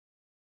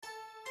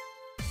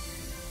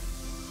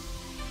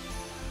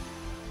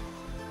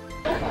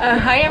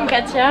Hi, I'm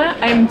Katja,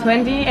 I'm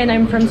 20 and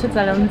I'm from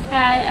Switzerland.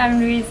 Hi, I'm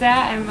Luisa,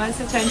 I'm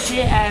also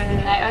 20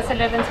 and I also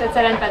live in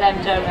Switzerland but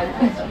I'm German.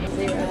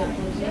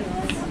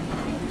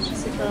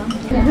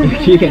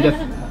 You can just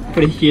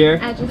put it here.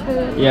 I just put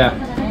it Yeah.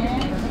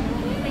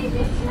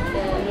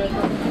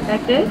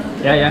 like this?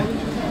 Yeah.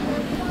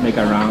 Make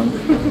a round.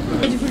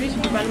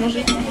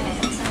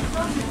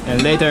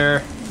 And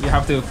later you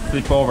have to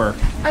flip over.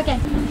 Okay.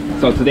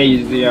 So today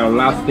is your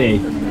last day.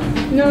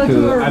 No,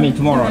 tomorrow. I mean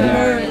tomorrow.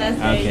 Tomorrow, Yeah. last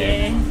day,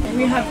 Okay. yeah.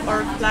 We have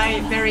our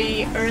flight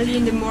very early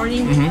in the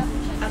morning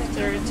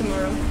after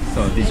tomorrow.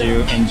 So did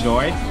you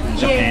enjoy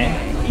Japan?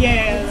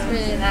 Yeah. It's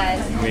really nice.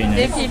 Really nice.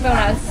 The people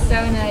are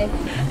so nice.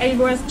 I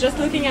was just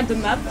looking at the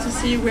map to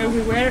see where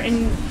we were,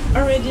 and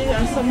already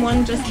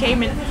someone just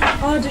came and,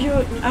 oh,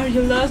 are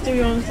you lost? Do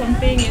you want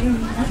something? And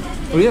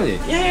Really?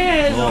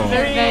 yeah, Oh.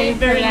 very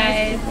Very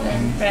nice. polite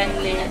and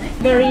friendly.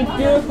 Very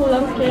beautiful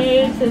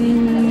landscapes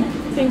and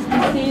things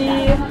to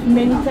see,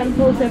 many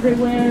temples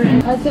everywhere.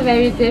 And Also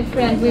very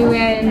different. We were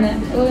in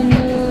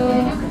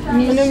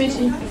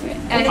Okonomiyaki.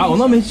 and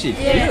Okonomiyaki.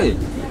 Yeah. Really?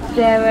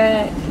 there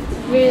were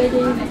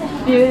really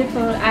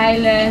beautiful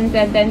islands,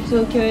 and then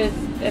Tokyo is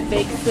a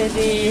big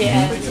city,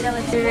 and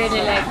we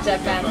really like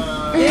Japan.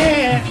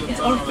 Yeah, it's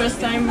our first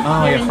time Oh,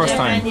 here your in first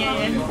Japan. time.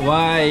 Yeah.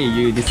 Why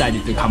you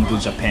decided to come to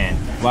Japan?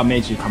 What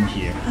made you come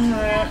here?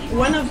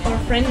 One of our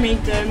friends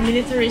made the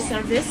military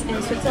service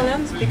in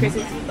Switzerland because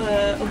it's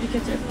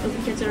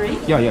obligatory.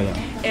 Yeah.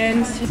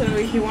 And so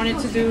he wanted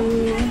to do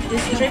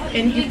this trip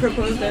and he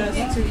proposed us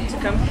to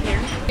come here.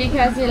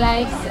 Because he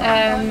likes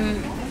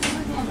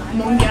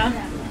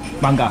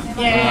Manga.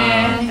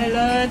 Yeah, a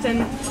lot,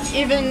 and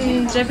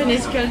even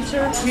Japanese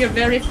culture. We are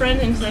very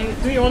friendly and saying,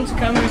 do you want to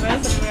come with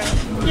us? And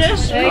we're, yeah,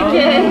 sure.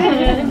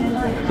 Okay.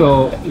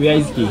 So where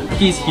is he?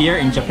 He's here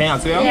in Japan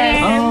as well?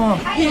 Yeah. Oh.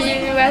 He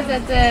was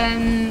at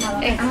an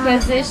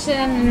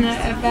exposition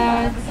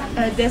about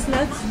Death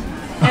Note.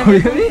 Oh,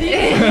 really?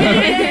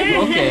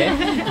 Okay.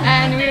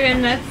 and we were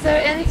not so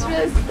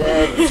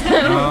interested.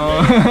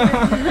 Oh.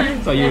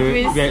 So you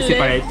we were slept.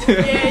 separate.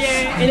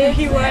 Yeah. And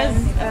he was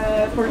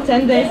for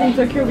 10 days in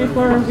Tokyo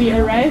before we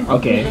arrived.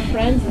 Okay. With a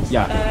friend.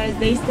 Yeah.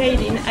 They stayed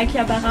in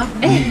Akihabara.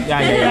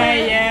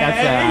 Yeah.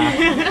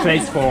 That's a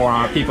place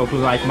for people who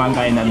like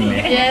manga and anime.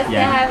 Yes,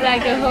 they have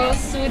like a whole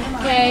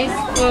suitcase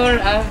full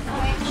of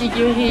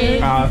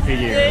figurines.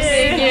 Figures.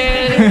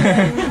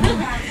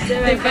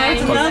 They bought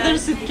another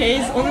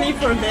suitcase only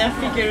for their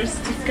figures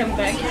to come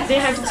back. They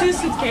have 2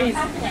 suitcases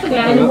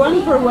and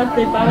one for what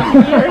they bought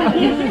here.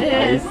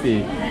 I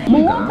see.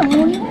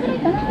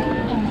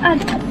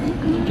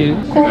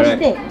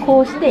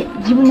 こうして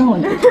自分の方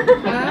に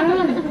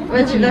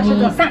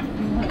123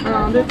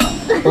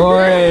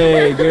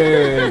 Oi,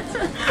 good.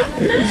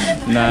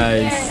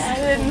 Nice.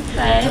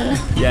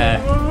 Yeah,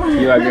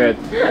 you are good.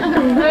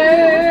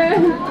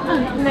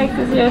 Next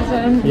is your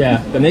turn.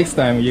 Yeah, the next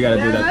time you gotta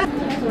do that.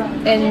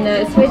 In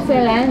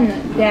Switzerland,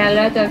 there are a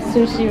lot of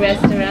sushi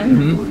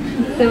restaurants.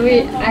 So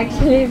we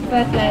actually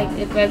felt like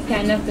it was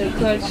kind of the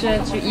culture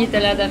to eat a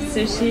lot of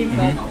sushi,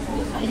 but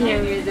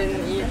here we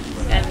didn't eat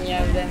any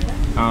of them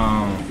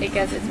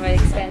because it's more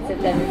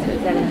expensive than in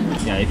Switzerland.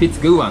 Yeah, if it's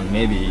good one,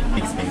 maybe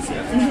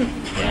expensive.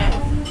 Yeah.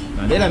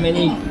 There are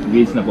many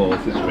reasonable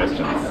sushi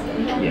restaurants.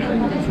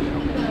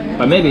 Yeah.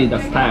 But maybe the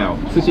style,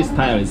 sushi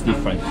style is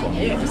different from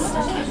yours.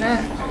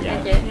 Yeah.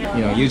 Okay.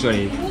 You know,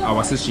 usually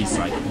our sushi is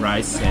like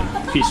rice and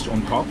fish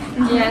on top.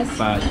 Yes.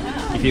 But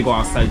if you go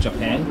outside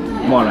Japan,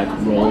 more like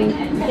roll.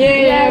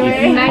 Yeah,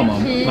 Is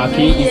common.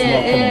 Maki is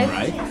more common,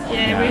 right?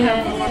 Yeah, we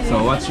have.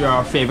 So what's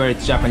your favorite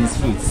Japanese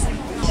foods?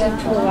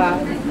 Tempura.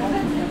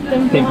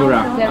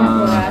 Tempura.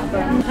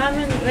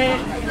 Ramen,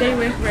 they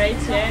were great,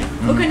 yeah.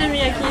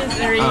 Okonomiyaki is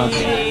very, I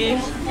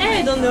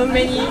don't know,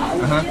 many.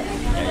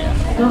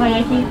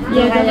 Dorayaki.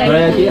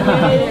 Dorayaki? Yes.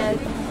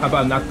 How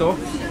about natto?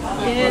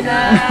 We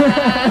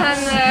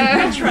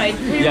tried.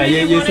 We Yeah,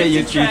 really you wanted say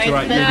you to did try,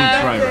 right?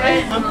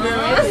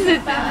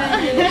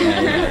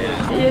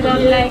 You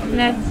don't like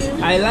natsu?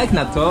 I like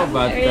natto,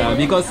 but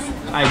because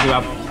I grew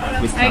up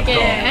with natto.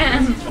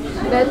 Okay.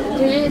 But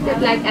do you eat it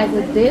like as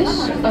a dish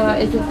or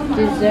is it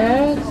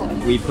dessert?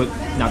 We put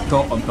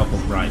natto on top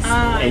of rice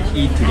and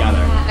eat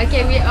together.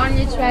 Okay, we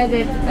only tried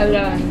it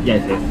alone.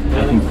 Yes, I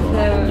think so.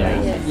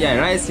 yes. Yeah,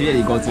 rice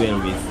really goes well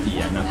with the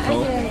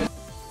natto. Okay.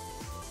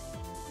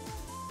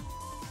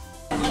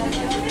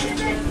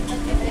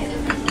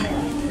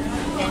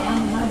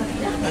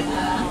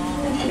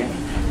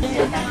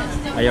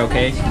 Are you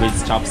okay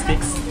with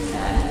chopsticks?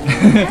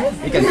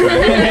 You can try.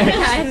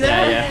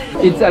 Yeah.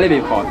 It's a little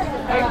bit hot.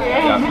 Okay.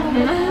 Yeah.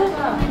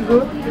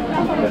 Good.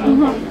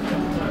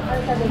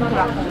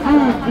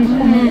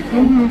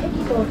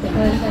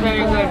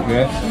 Very good.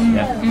 Good?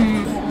 Yeah.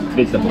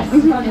 Vegetables.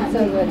 It's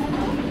so good.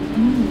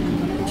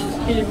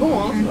 Il est bon,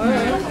 hein?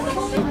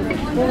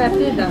 Très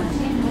rapide.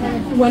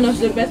 One of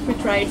the best we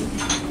tried.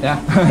 Yeah.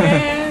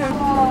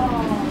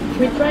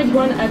 We tried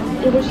one at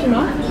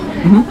Hiroshima,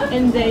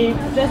 and they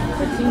just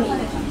put in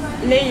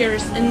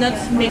layers and not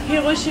make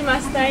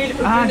Hiroshima style.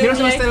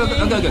 Hiroshima style.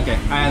 okonomiyaki. Okay.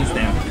 I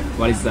understand.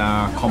 What is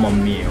a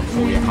common meal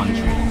for your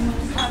country?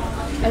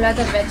 A lot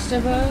of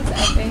vegetables,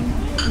 I think.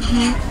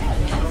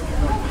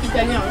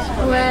 Italien aussi.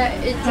 Ouais,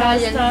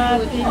 Italian Pasta,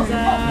 food.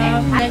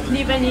 pizza, like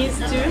Lebanese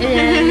too.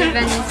 Yeah,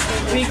 Lebanese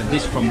food. A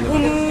dish from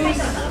Lebanon.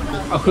 Hummus.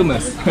 Oh,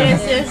 hummus.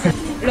 Yes, yes.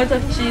 A lot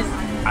of cheese.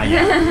 Ah,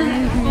 yeah.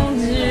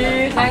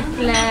 Fondue.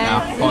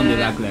 Ah, fondue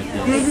raclette,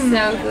 yes. It's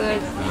so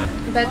good.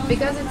 But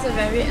because it's a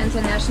very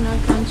international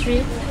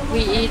country, we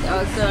eat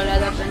also a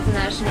lot of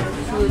international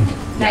food.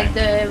 Like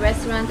the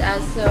restaurants are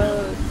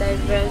so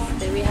diverse.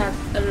 We have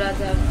a lot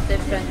of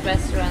different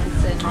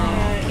restaurants and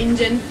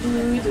Indian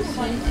food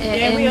aussi.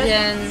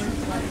 Indian.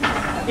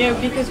 Yeah,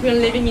 because we're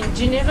living in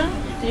Geneva.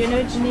 Do you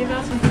know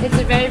Geneva? It's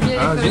a very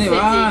beautiful Geneva. city.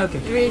 Ah, okay.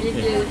 Really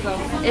beautiful.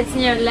 It's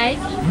near lake.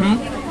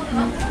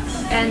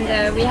 And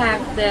we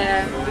have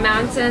the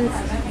mountains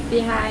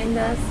behind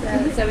us,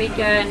 so we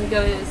can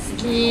go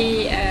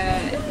ski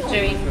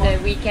during the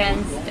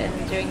weekends and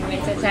during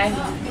winter time.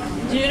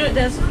 Do you know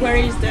where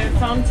is the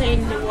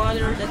fountain, the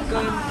water that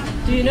goes?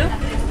 Do you know?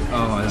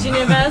 Oh, I don't know.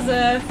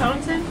 Geneva's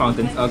fountain?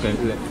 Fountains. Okay,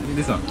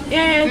 this one.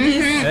 Yeah,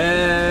 this.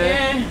 Eh,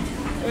 Yeah,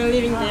 we're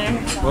living there.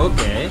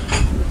 Okay.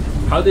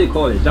 How do you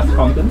call it? Just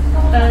fountain?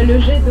 Le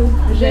jet d'eau.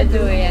 Jet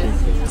d'eau, yes.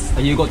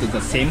 You go to the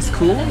same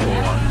school,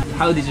 or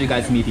how did you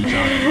guys meet each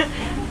other?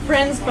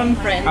 Friends from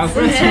friends. Our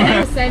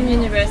friends. Same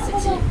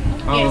university,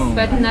 Oh.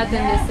 but not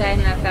in the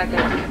same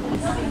faculty.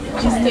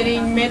 She's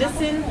studying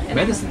medicine and I'm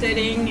Medicine?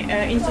 studying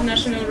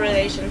international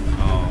relations.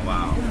 Oh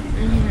wow.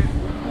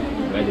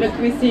 Very But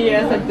good. we see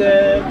us at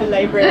the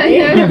library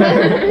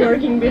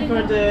working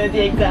before the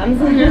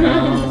exams. Oh.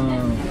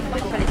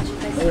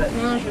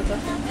 Non, je veux pas.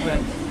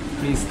 Well,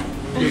 please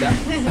do that.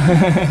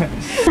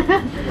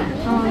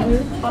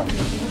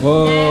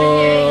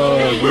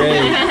 Whoa,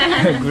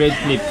 great, great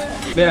flip.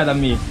 Better than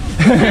me.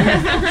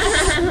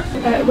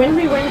 When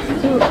we went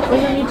to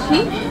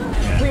Okonomiyaki,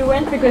 we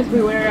went because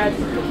we were at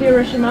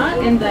Hiroshima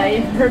and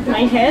I hurt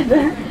my head.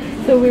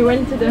 So we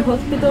went to the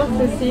hospital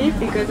to see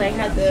because I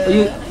had a...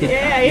 You hit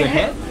Yeah, your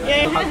head?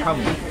 Yeah. How?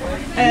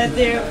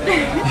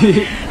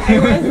 I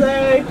was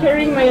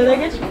carrying my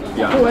luggage.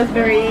 Yeah. It was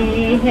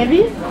very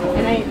heavy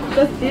and I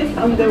put this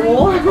on the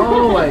wall.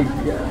 Oh my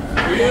god.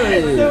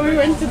 Really? So we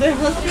went to the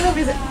hospital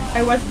because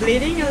I was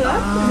bleeding a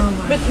lot,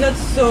 but not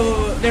so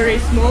very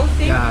small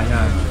thing. Yeah,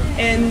 yeah.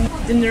 And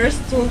the nurse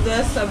told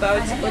us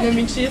about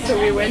Okonomiyaki, so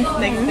we went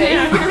next day.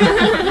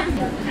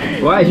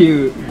 Why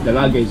the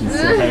luggage is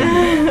so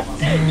heavy?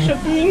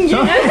 Shopping.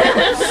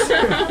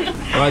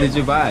 What did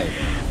you buy?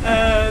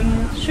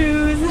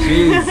 Shoes.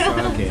 Shoes.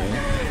 Okay.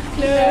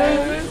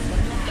 Clothes.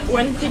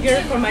 One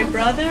figure for my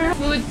brother.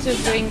 Food to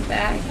bring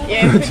back.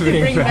 Yeah, food to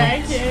Bring bring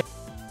back. back. Yeah.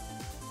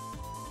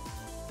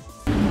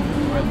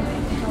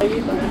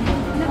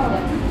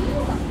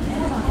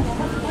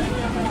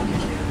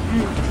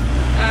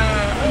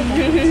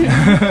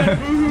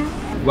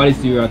 What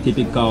is your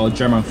typical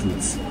German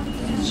foods?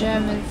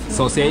 German food.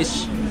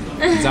 Sausage,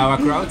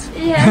 sauerkraut.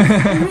 Yes,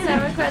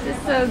 sauerkraut is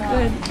so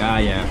good. Ah,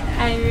 yeah.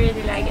 I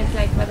really like it. It's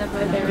like one of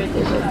my favorite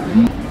dishes.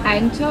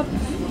 Eintopf.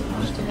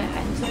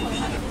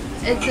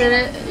 It's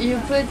you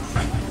put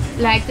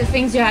like the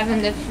things you have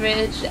in the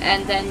fridge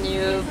and then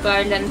you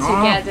boil them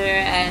together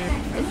and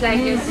it's like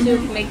a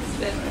soup mixed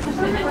with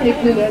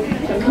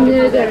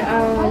knödel.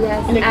 Oh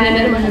yes.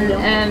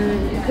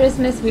 And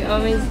Christmas we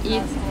always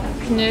eat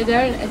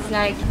knödel. It's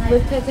like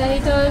with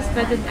potatoes,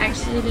 but it's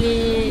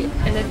actually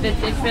a little bit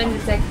different.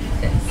 It's like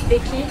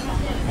sticky,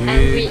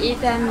 and we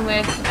eat them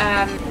with.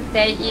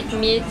 They eat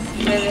meat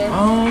with it.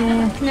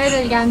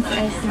 Knödel ganz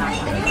essen.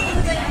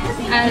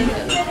 And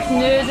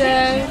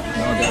knödel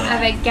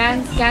avec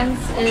Gans. Gans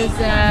is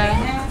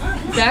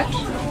duck.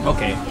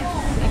 Okay.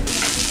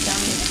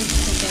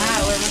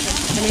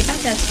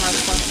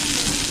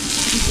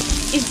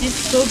 Is this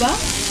soba?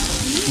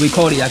 We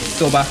call it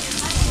yakisoba.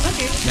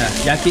 Okay. Yeah,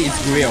 yaki is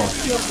grill.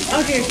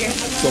 Okay, okay.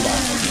 Soba.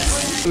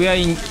 We are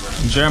in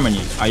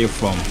Germany. Are you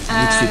from?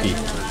 Which city?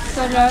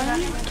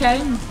 Cologne,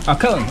 Köln. Ah,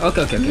 Köln.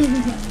 Okay, okay, okay.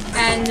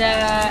 And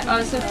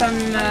also from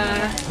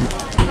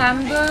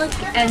Hamburg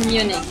and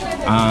Munich.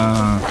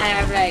 Ah, I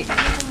have like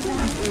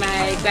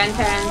my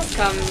grandparents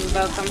come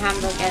both from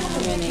Hamburg and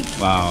Munich.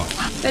 wow.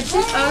 But she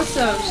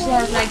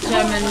has like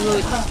German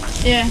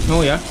roots. Yeah,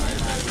 Oh yeah.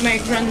 my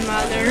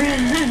grandmother.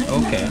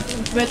 Okay.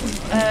 But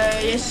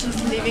yes, she's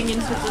living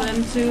in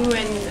Switzerland too,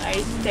 and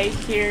I stayed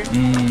here.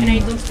 And I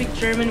don't speak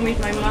German with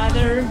my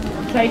mother,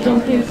 so I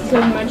don't feel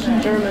so much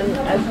German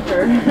as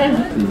her.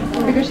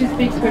 Because she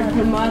speaks with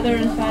her mother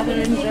and father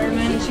in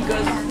German. She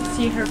goes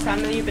see her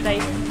family, but I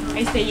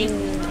stay in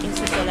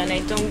Switzerland. I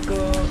don't go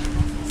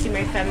see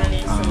my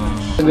family so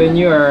much. When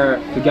you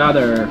are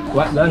together,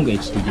 what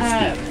language do you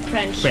speak?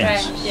 French.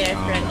 French. Yeah,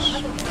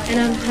 French. And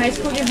in high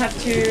school you have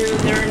to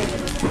learn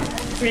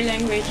 3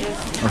 languages.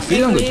 Oh, 3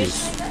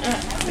 languages?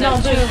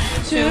 No,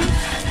 two.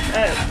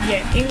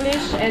 Yeah,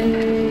 English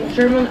and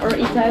German or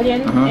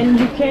Italian, and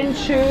you can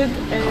choose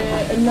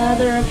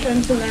another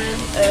option to learn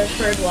a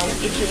third one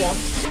if you want.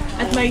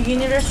 At my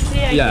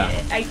university,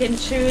 I can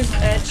choose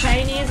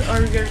Chinese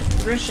or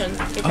Russian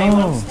if I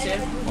want to.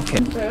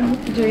 Okay.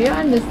 Do you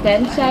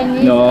understand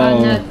Chinese No.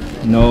 or not?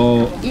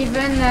 No.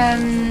 Even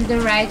the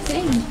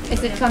writing,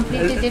 is it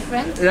completely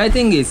different?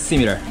 Writing is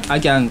similar. I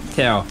can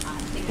tell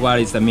what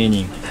is the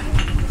meaning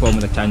from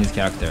the Chinese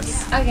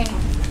characters. Okay.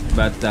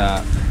 But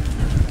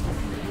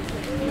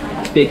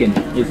speaking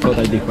is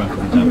totally different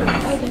from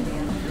Japanese. Okay.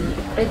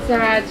 It's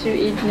hard to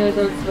eat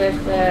noodles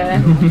with.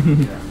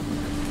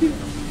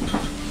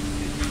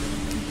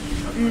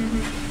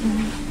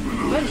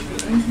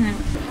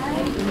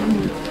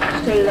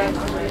 Still like.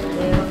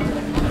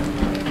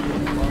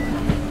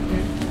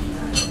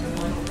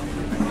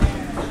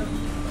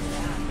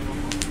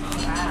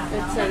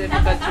 It's so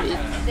difficult to eat.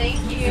 Thank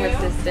you. With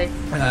the stick.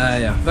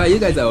 Yeah, but you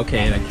guys are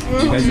okay. Like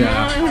you guys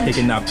are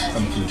picking up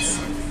some foods.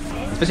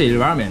 Especially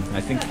ramen,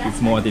 I think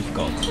it's more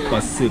difficult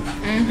because soup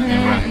and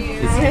ramen.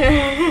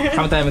 It's,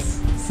 sometimes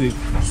soup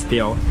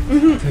spill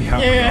to your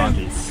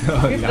body. So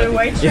With the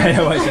white shirt.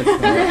 Yeah, white shirt.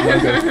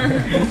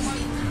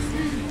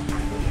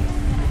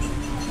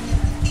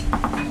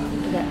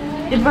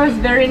 It was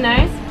very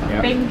nice.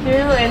 Yeah. Thank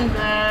you, and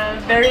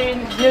very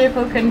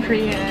beautiful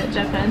country,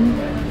 Japan.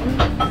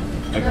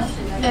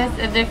 Yes,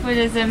 the food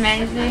is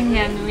amazing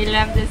and we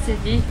love the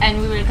city and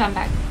we will come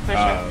back for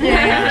sure.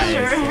 Yeah, nice.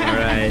 sure. All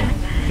right.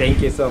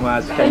 Thank you so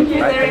much. Thank you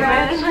very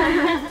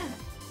much.